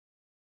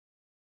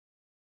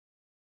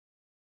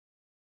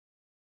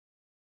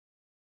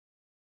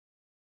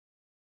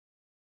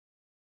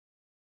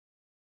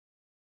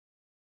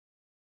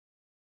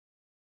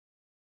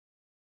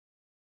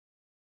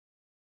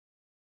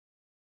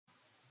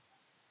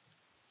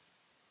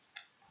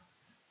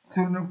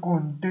Sono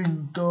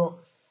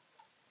contento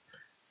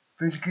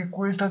perché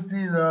questa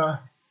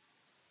sera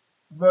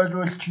vado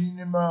al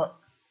cinema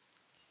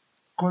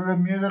con la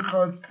mia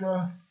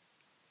ragazza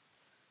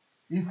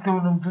e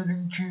sono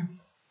felice.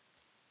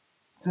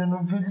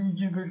 Sono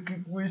felice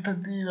perché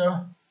questa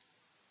sera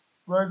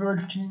vado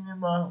al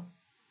cinema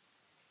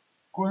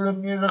con la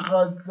mia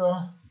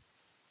ragazza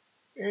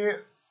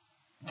e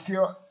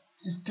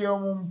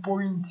stiamo un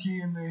po'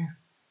 insieme.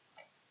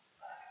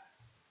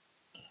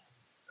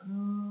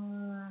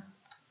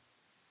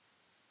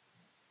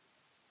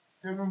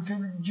 Sono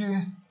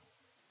felice.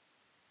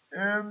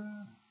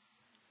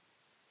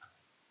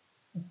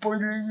 Poi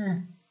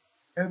lei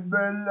è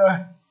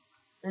bella,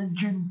 è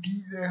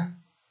gentile,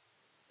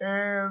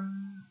 è,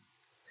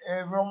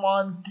 è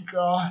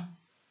romantica,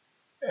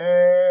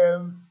 è,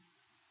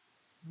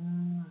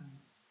 mm,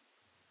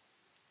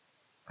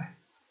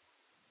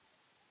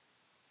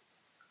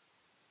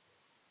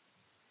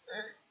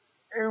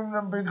 è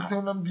una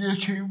persona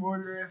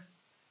piacevole,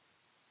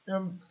 è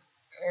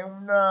è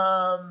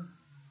una,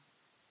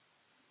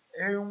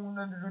 è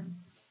una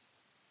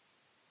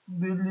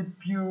delle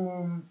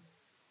più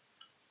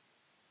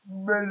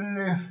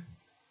belle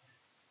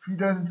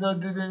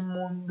fidanzate del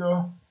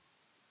mondo.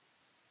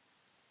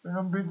 È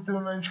una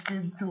persona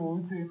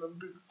scherzosa, è una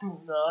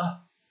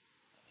persona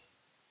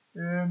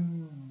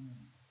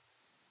ehm,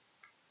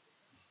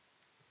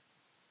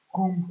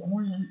 con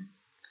cui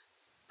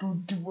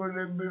tutti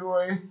vorrebbero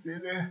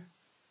essere,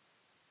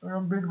 è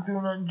una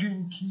persona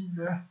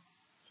gentile,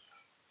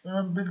 è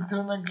una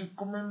persona che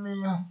come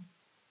me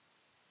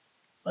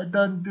ha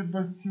tante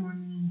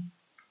passioni.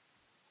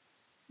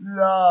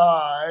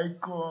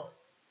 Ecco,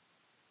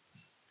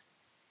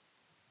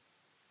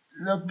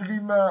 la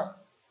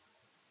prima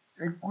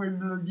è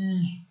quella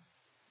di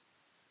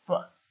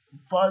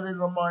fare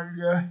la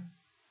maglia.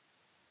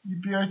 Gli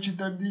piace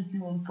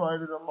tantissimo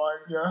fare la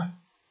maglia,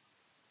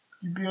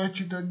 gli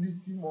piace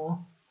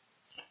tantissimo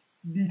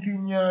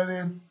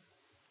disegnare.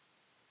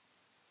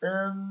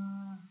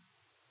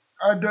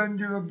 Ad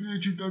Angela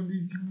piace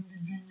tantissimo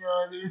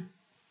disegnare,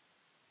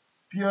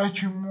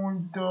 piace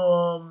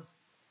molto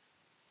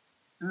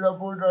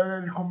lavorare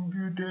al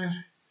computer,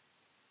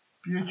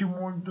 piace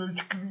molto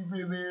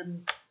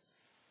scrivere,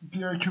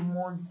 piace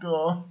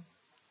molto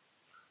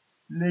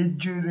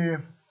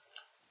leggere,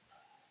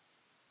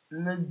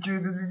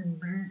 leggere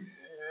libri,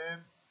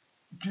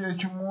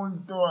 piace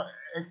molto,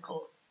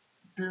 ecco,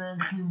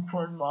 tenersi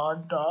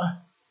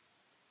informata.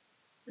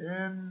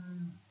 È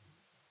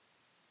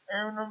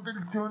una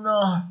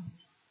persona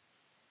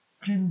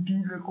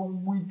gentile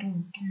con cui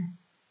tutti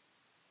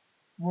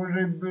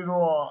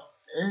vorrebbero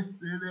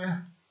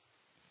essere,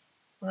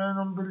 è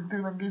una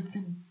persona che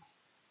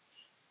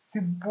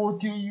se può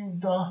ti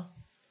aiuta.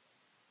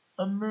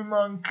 A me mi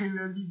ha anche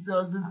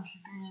realizzato il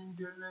sito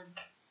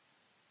internet.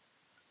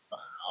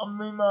 A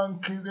me mi ha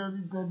anche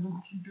realizzato il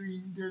sito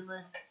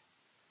internet.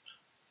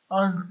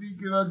 Anzi,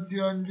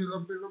 grazie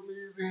Angela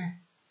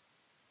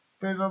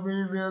per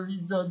aver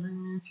realizzato il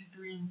mio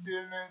sito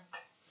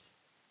internet.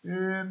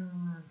 È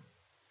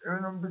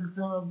una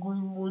persona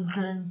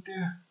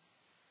coinvolgente,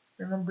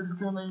 è una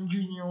persona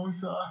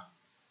ingegnosa.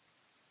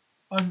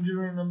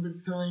 Angela è una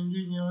persona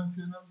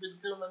ingegnosa, è una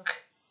persona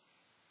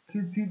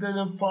che si dà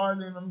da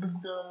fare, è una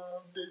persona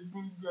molto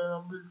educata, è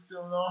una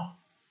persona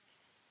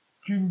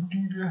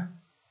gentile,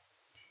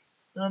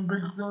 è una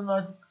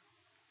persona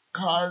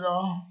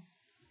cara,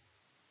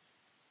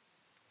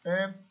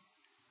 è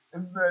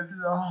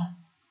bella,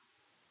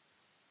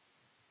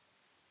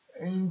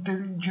 è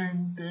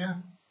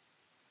intelligente,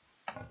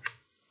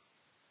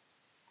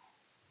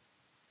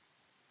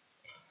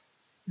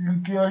 gli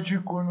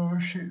piace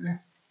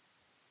conoscere,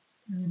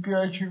 gli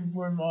piace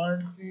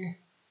informarsi.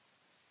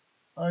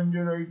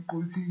 Angela è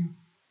così,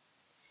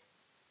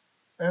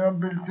 è una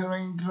persona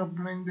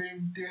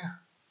intraprendente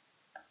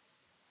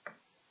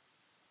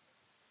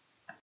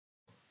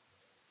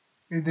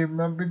ed è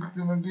una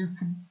persona che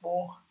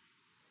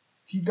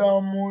si dà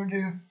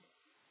amore.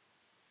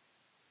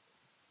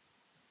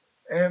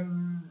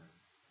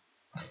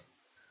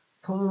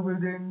 Solo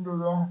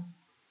vedendolo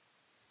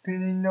te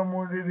ne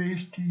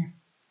innamoreresti.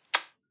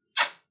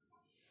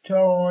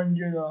 Ciao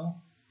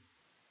Angela.